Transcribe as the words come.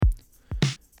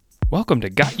Welcome to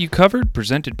Got You Covered,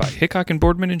 presented by Hickok &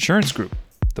 Boardman Insurance Group,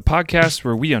 the podcast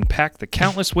where we unpack the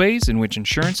countless ways in which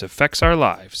insurance affects our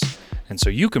lives, and so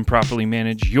you can properly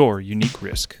manage your unique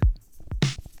risk.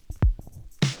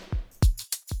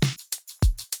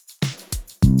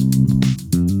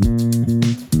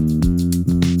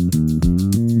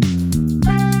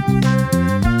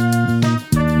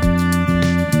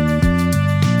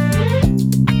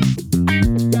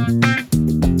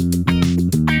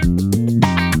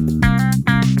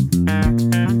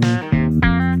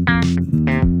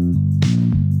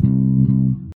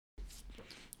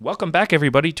 Welcome back,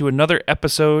 everybody, to another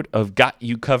episode of Got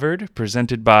You Covered,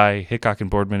 presented by Hickok &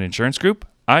 Boardman Insurance Group.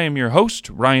 I am your host,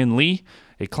 Ryan Lee,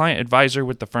 a client advisor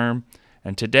with the firm,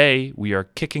 and today we are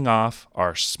kicking off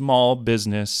our small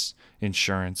business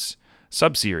insurance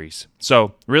sub-series.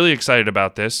 So, really excited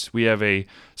about this. We have a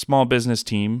small business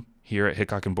team here at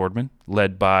Hickok & Boardman,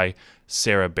 led by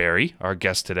Sarah Berry, our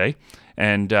guest today.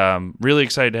 And really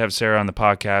excited to have Sarah on the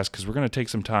podcast because we're going to take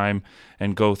some time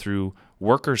and go through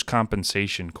workers'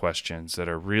 compensation questions that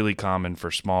are really common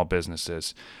for small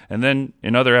businesses. And then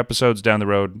in other episodes down the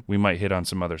road, we might hit on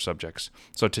some other subjects.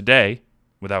 So today,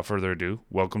 without further ado,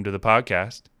 welcome to the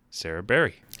podcast, Sarah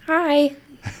Berry. Hi.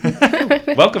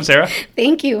 Welcome, Sarah.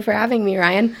 Thank you for having me,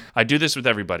 Ryan. I do this with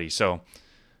everybody. So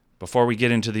before we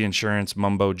get into the insurance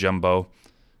mumbo jumbo,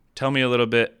 tell me a little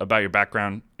bit about your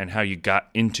background and how you got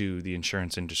into the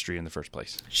insurance industry in the first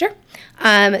place. Sure.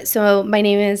 So my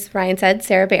name is, Ryan said,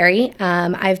 Sarah Berry.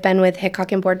 I've been with Hickok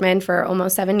 & Boardman for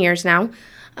almost 7 years now.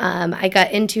 I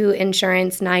got into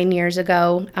insurance 9 years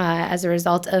ago as a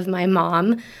result of my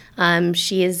mom.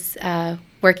 She is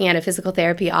working at a physical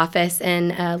therapy office,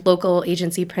 and a local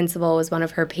agency principal was one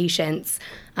of her patients.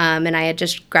 And I had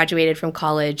just graduated from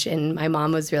college, and my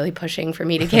mom was really pushing for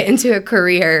me to get into a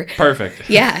career. Perfect.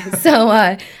 Yeah. So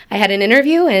I had an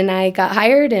interview, and I got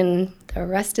hired, and the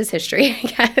rest is history, I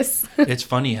guess. It's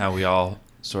funny how we all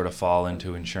sort of fall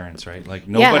into insurance, right? Like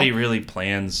nobody really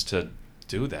plans to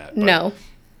do that. But no.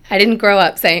 I didn't grow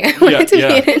up saying I wanted to be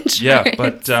in insurance. Yeah,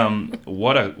 but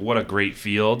what a great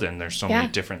field, and there's so many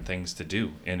different things to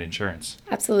do in insurance.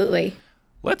 Absolutely.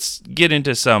 Let's get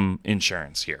into some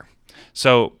insurance here.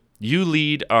 So you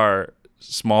lead our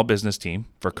small business team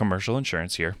for commercial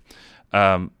insurance here,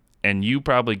 and you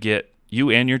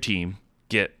and your team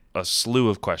get a slew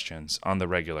of questions on the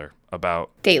regular about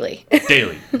daily,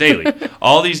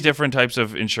 all these different types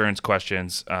of insurance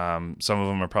questions. Some of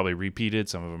them are probably repeated,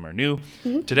 some of them are new.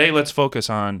 Mm-hmm. Today, let's focus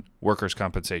on workers'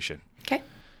 compensation. Okay.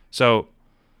 So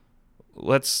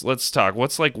let's talk.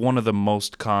 What's like one of the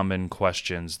most common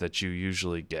questions that you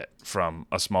usually get from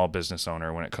a small business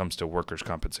owner when it comes to workers'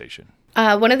 compensation?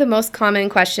 One of the most common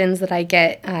questions that I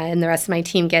get and the rest of my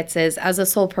team gets is, as a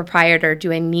sole proprietor,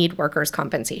 do I need workers'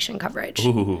 compensation coverage?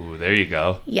 Ooh, there you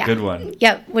go. Yeah. Good one.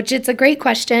 Yeah, which it's a great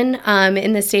question.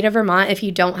 In the state of Vermont, if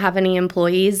you don't have any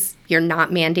employees, you're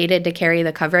not mandated to carry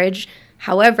the coverage.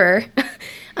 However,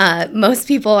 most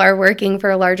people are working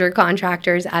for larger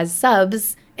contractors as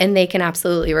subs, and they can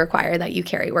absolutely require that you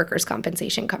carry workers'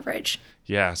 compensation coverage.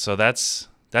 Yeah, so that's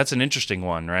an interesting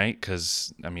one, right?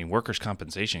 Because, I mean, workers'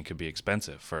 compensation could be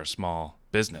expensive for a small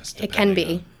business. It can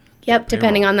be. Yep,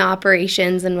 depending on the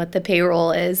operations and what the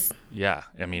payroll is. Yeah,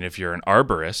 I mean, if you're an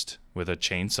arborist with a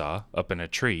chainsaw up in a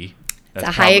tree, that's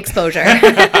a high exposure.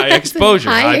 high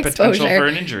potential for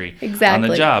an injury on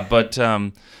the job. But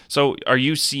so are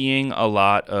you seeing a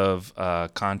lot of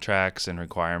contracts and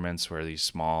requirements where these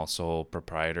small sole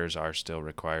proprietors are still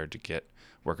required to get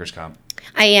workers' comp?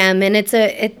 I am, and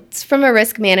it's from a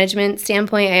risk management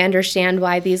standpoint. I understand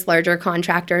why these larger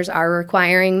contractors are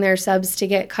requiring their subs to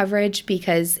get coverage,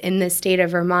 because in the state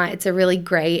of Vermont, it's a really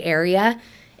gray area.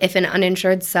 If an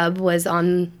uninsured sub was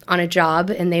on a job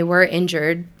and they were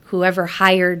injured, whoever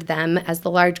hired them as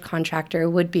the large contractor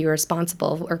would be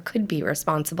responsible or could be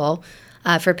responsible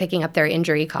for picking up their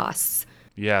injury costs.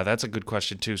 Yeah, that's a good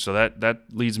question too. So that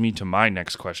leads me to my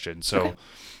next question. So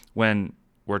when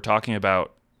we're talking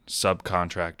about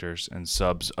subcontractors and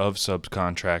subs of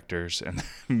subcontractors, and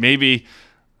maybe,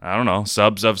 I don't know,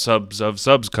 subs of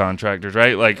subcontractors,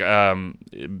 right? Like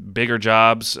bigger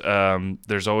jobs,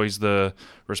 there's always the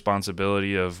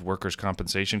responsibility of workers'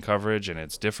 compensation coverage, and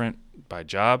it's different by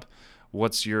job.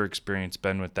 What's your experience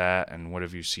been with that, and what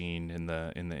have you seen in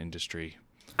the industry?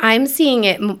 I'm seeing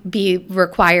it be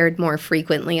required more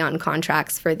frequently on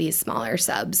contracts for these smaller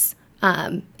subs.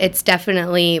 It's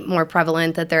definitely more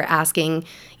prevalent that they're asking,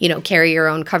 carry your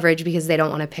own coverage because they don't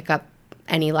want to pick up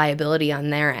any liability on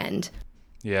their end.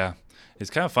 Yeah. It's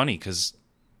kind of funny because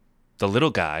the little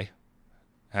guy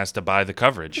has to buy the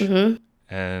coverage,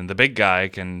 and the big guy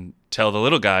can tell the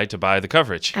little guy to buy the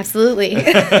coverage. Absolutely.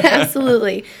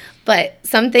 Absolutely. But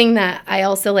something that I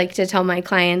also like to tell my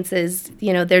clients is,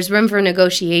 there's room for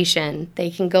negotiation. They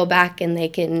can go back and they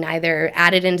can either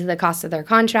add it into the cost of their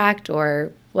contract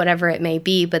or whatever it may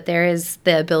be, but there is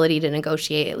the ability to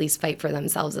negotiate, at least fight for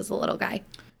themselves as a little guy.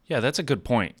 Yeah, that's a good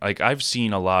point. Like, I've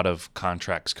seen a lot of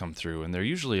contracts come through, and they're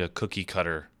usually a cookie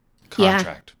cutter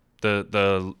contract. Yeah.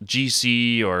 The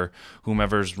GC or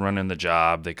whomever's running the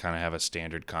job, they kind of have a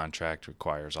standard contract,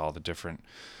 requires all the different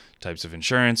types of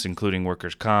insurance, including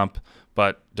workers' comp.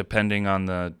 But depending on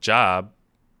the job,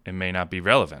 it may not be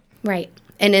relevant. Right.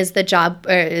 And is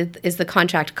the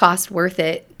contract cost worth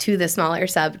it to the smaller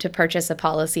sub to purchase a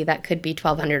policy that could be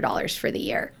 $1,200 for the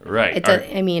year? Right.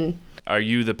 Are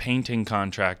you the painting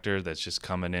contractor that's just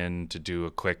coming in to do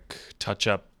a quick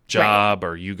touch-up job? Right.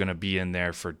 Or are you going to be in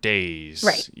there for days,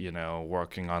 right.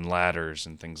 Working on ladders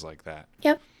and things like that?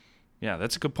 Yep. Yeah,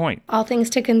 that's a good point. All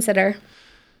things to consider.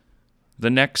 The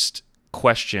next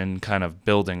question, kind of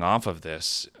building off of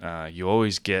this, you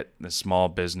always get the small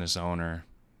business owner.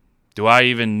 Do I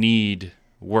even need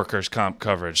workers' comp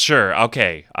coverage? Sure,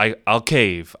 okay, I'll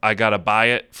cave. I got to buy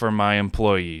it for my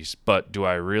employees, but do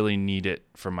I really need it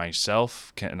for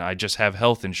myself? Can I just have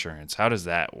health insurance? How does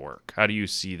that work? How do you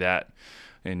see that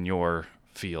in your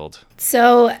field?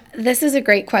 So this is a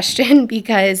great question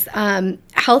because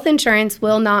health insurance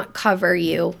will not cover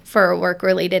you for a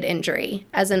work-related injury.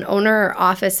 As an owner or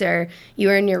officer, you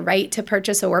are in your right to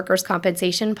purchase a workers'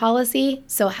 compensation policy,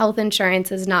 so health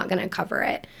insurance is not going to cover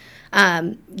it.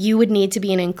 You would need to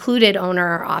be an included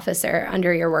owner or officer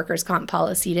under your workers' comp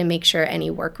policy to make sure any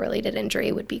work-related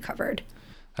injury would be covered.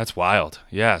 That's wild.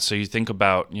 Yeah, so you think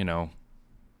about,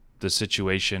 the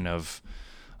situation of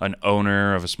an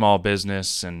owner of a small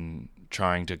business and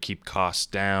trying to keep costs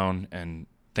down and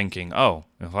thinking, oh,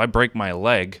 if I break my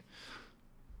leg,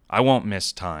 I won't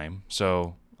miss time.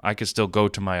 So I could still go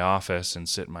to my office and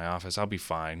sit in my office. I'll be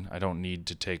fine. I don't need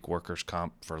to take workers'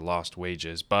 comp for lost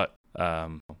wages. But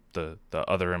the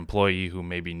other employee who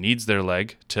maybe needs their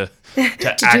leg to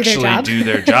actually do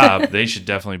their job, they should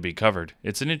definitely be covered.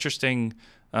 It's an interesting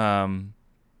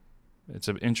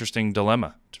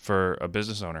dilemma for a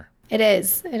business owner. It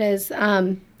is.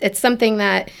 It's something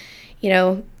that,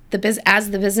 as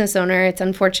the business owner, it's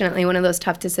unfortunately one of those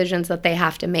tough decisions that they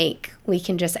have to make. We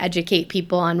can just educate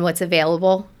people on what's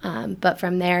available, but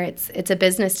from there, it's a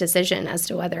business decision as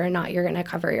to whether or not you're going to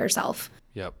cover yourself.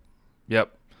 Yep.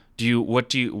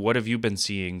 What have you been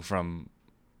seeing from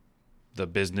the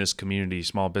business community,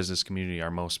 small business community?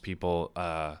 Are most people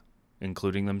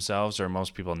including themselves, or are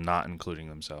most people not including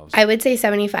themselves? I would say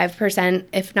 75%,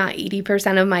 if not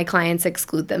 80% of my clients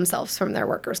exclude themselves from their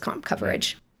workers' comp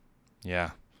coverage. Yeah.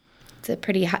 It's a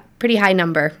pretty high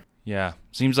number. Yeah.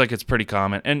 Seems like it's pretty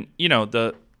common. And,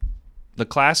 the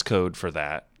class code for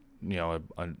that,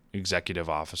 an executive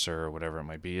officer or whatever it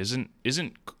might be, isn't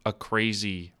a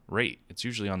crazy rate. It's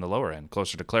usually on the lower end,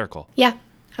 closer to clerical. Yeah,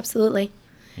 absolutely.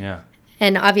 Yeah.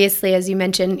 And obviously, as you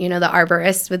mentioned, the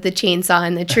arborist with the chainsaw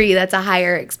and the tree, that's a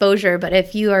higher exposure. But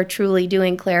if you are truly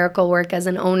doing clerical work as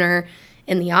an owner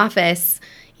in the office,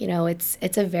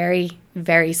 it's a very,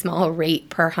 very small rate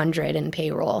per 100 in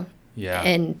payroll. Yeah.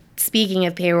 And speaking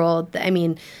of payroll,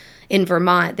 in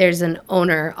Vermont, there's an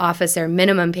owner officer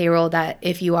minimum payroll that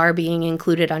if you are being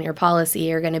included on your policy,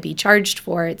 you're going to be charged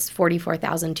for. It's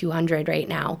 $44,200 right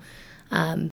now.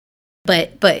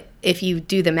 But if you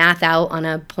do the math out on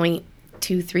a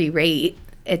 0.23 rate,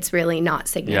 it's really not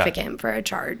significant for a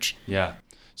charge. Yeah.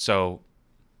 So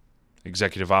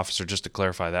executive officer, just to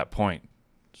clarify that point,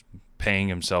 paying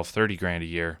himself $30,000 a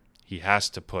year, he has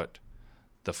to put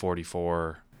the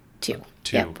 44 two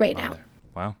yep, right now. There.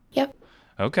 Wow. Yep.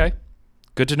 Okay.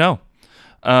 Good to know.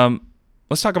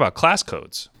 Let's talk about class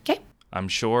codes. Okay. I'm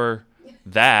sure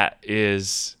that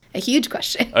is a huge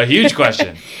question.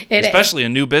 Especially a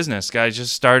new business. Guy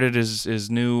just started his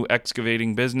new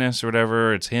excavating business or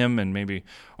whatever. It's him and maybe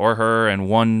or her and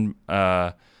one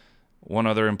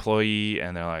other employee,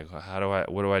 and they're like,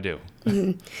 what do I do?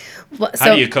 Mm-hmm.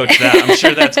 How do you coach that? I'm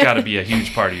sure that's got to be a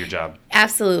huge part of your job.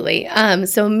 Absolutely.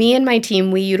 So me and my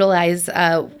team, we utilize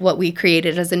what we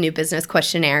created as a new business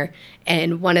questionnaire.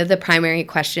 And one of the primary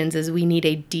questions is we need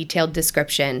a detailed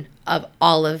description of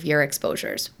all of your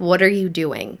exposures. What are you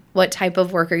doing? What type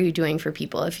of work are you doing for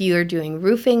people? If you are doing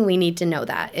roofing, we need to know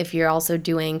that. If you're also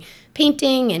doing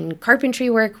painting and carpentry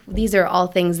work, these are all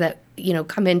things that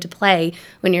come into play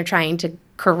when you're trying to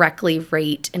correctly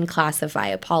rate and classify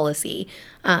a policy.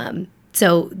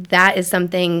 So that is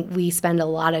something we spend a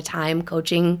lot of time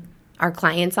coaching our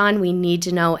clients on, we need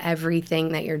to know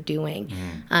everything that you're doing.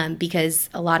 Because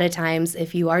a lot of times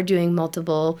if you are doing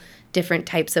multiple different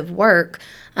types of work,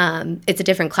 it's a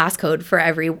different class code for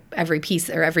every piece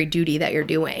or every duty that you're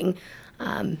doing,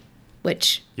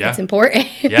 which is important.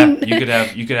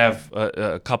 You could have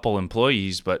a couple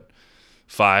employees, but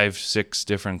 5-6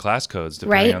 different class codes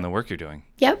depending on the work you're doing.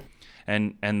 Yep.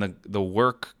 And the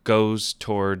work goes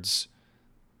towards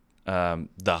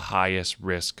the highest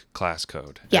risk class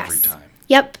code every time.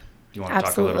 Yep. Do you want to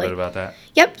talk a little bit about that?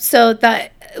 Yep. So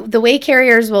the way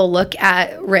carriers will look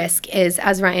at risk is,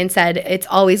 as Ryan said, it's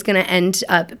always going to end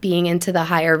up being into the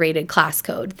higher rated class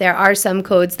code. There are some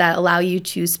codes that allow you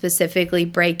to specifically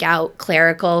break out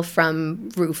clerical from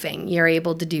roofing. You're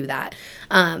able to do that.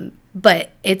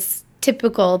 But it's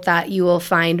typical that you will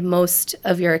find most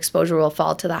of your exposure will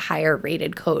fall to the higher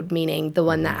rated code, meaning the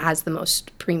one that has the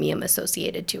most premium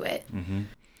associated to it. Mm-hmm.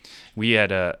 We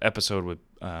had an episode with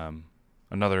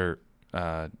another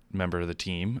member of the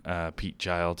team, Pete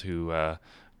Gild, who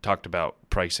talked about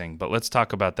pricing. But let's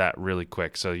talk about that really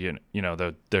quick. So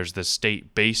there's the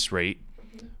state base rate,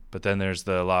 but then there's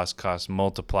the loss cost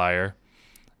multiplier,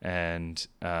 and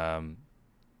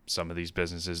some of these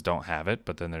businesses don't have it.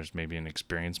 But then there's maybe an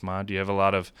experience mod. Do you have a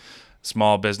lot of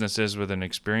small businesses with an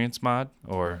experience mod,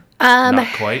 or not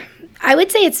quite? I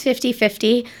would say it's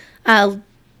 50-50.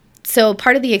 So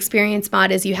part of the experience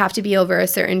mod is you have to be over a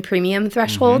certain premium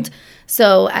threshold. Mm-hmm.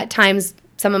 So at times,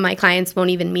 some of my clients won't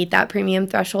even meet that premium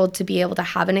threshold to be able to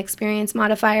have an experience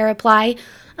modifier apply.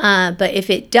 But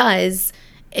if it does,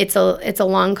 it's a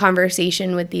long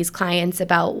conversation with these clients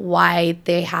about why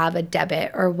they have a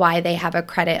debit or why they have a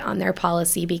credit on their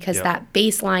policy, because that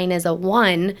baseline is a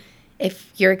 1.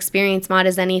 If your experience mod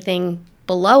is anything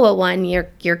below a 1,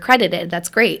 you're credited. That's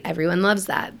great. Everyone loves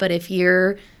that. But if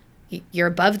you're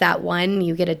above that 1,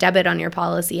 you get a debit on your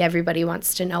policy. Everybody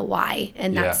wants to know why.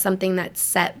 And that's something that's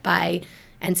set by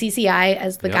NCCI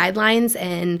as the guidelines.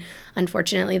 And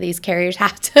unfortunately, these carriers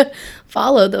have to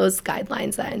follow those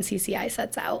guidelines that NCCI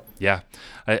sets out. Yeah.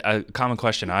 A common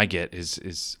question I get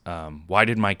is why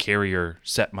did my carrier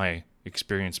set my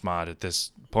experience mod at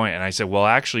this point? And I said, well,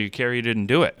 actually, your carrier didn't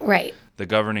do it. Right. The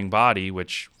governing body,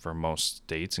 which for most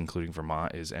states, including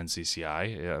Vermont, is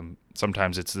NCCI.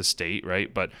 Sometimes it's the state,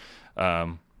 right? But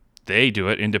they do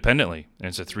it independently. And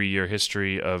it's a 3-year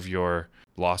history of your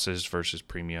losses versus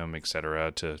premium, et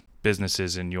cetera, to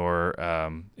businesses in your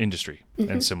industry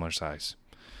and similar size.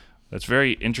 That's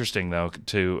very interesting, though,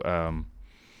 to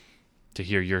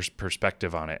hear your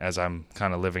perspective on it, as I'm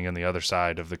kind of living in the other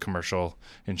side of the commercial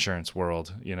insurance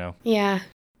world, Yeah.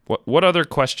 What other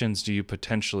questions do you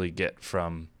potentially get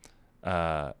from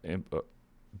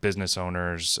business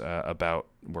owners about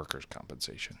workers'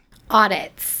 compensation?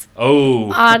 Audits.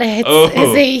 Audits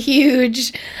is a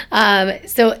huge.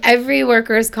 So every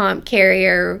workers' comp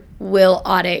carrier will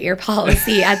audit your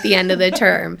policy at the end of the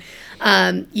term.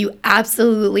 You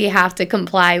absolutely have to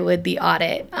comply with the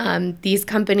audit. These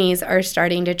companies are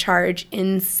starting to charge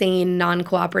insane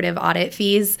non-cooperative audit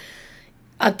fees,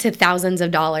 up to thousands of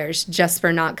dollars just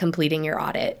for not completing your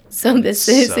audit. So this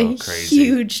is a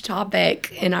huge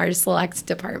topic in our select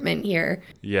department here.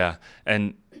 Yeah.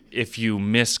 And if you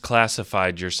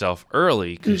misclassified yourself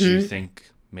early because you think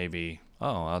maybe,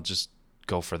 I'll just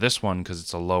go for this one because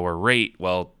it's a lower rate,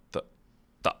 well,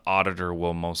 the auditor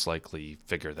will most likely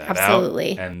figure that out.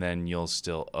 And then you'll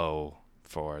still owe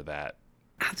for that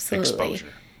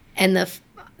exposure. And the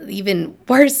even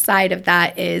worse side of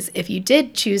that is if you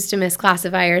did choose to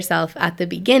misclassify yourself at the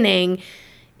beginning,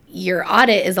 your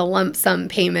audit is a lump sum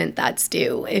payment that's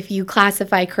due. If you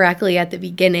classify correctly at the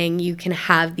beginning, you can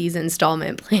have these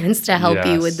installment plans to help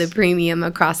you with the premium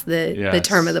across the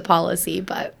term of the policy.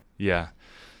 But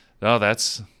no,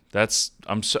 that's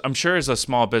I'm sure as a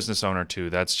small business owner too,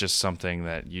 that's just something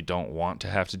that you don't want to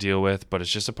have to deal with, but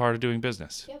it's just a part of doing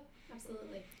business. Yep,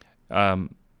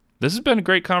 absolutely. This has been a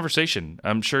great conversation.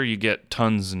 I'm sure you get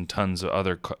tons and tons of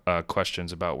other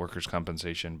questions about workers'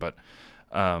 compensation, but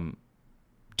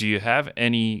do you have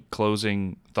any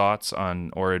closing thoughts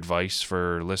on or advice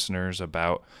for listeners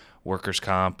about workers'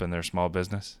 comp and their small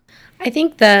business? I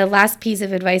think the last piece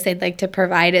of advice I'd like to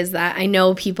provide is that I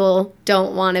know people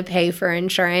don't want to pay for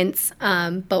insurance,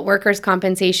 but workers'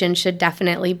 compensation should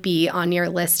definitely be on your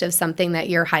list of something that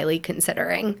you're highly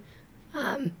considering.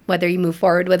 Whether you move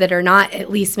forward with it or not, at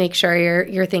least make sure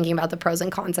you're thinking about the pros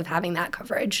and cons of having that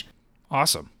coverage.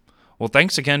 Awesome. Well,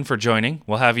 thanks again for joining.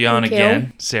 We'll have you on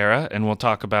again, Sarah, and we'll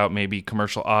talk about maybe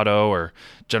commercial auto or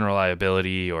general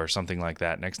liability or something like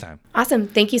that next time. Awesome.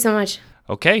 Thank you so much.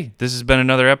 Okay, this has been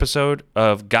another episode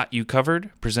of Got You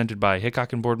Covered, presented by Hickok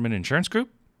 & Boardman Insurance Group.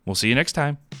 We'll see you next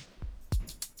time.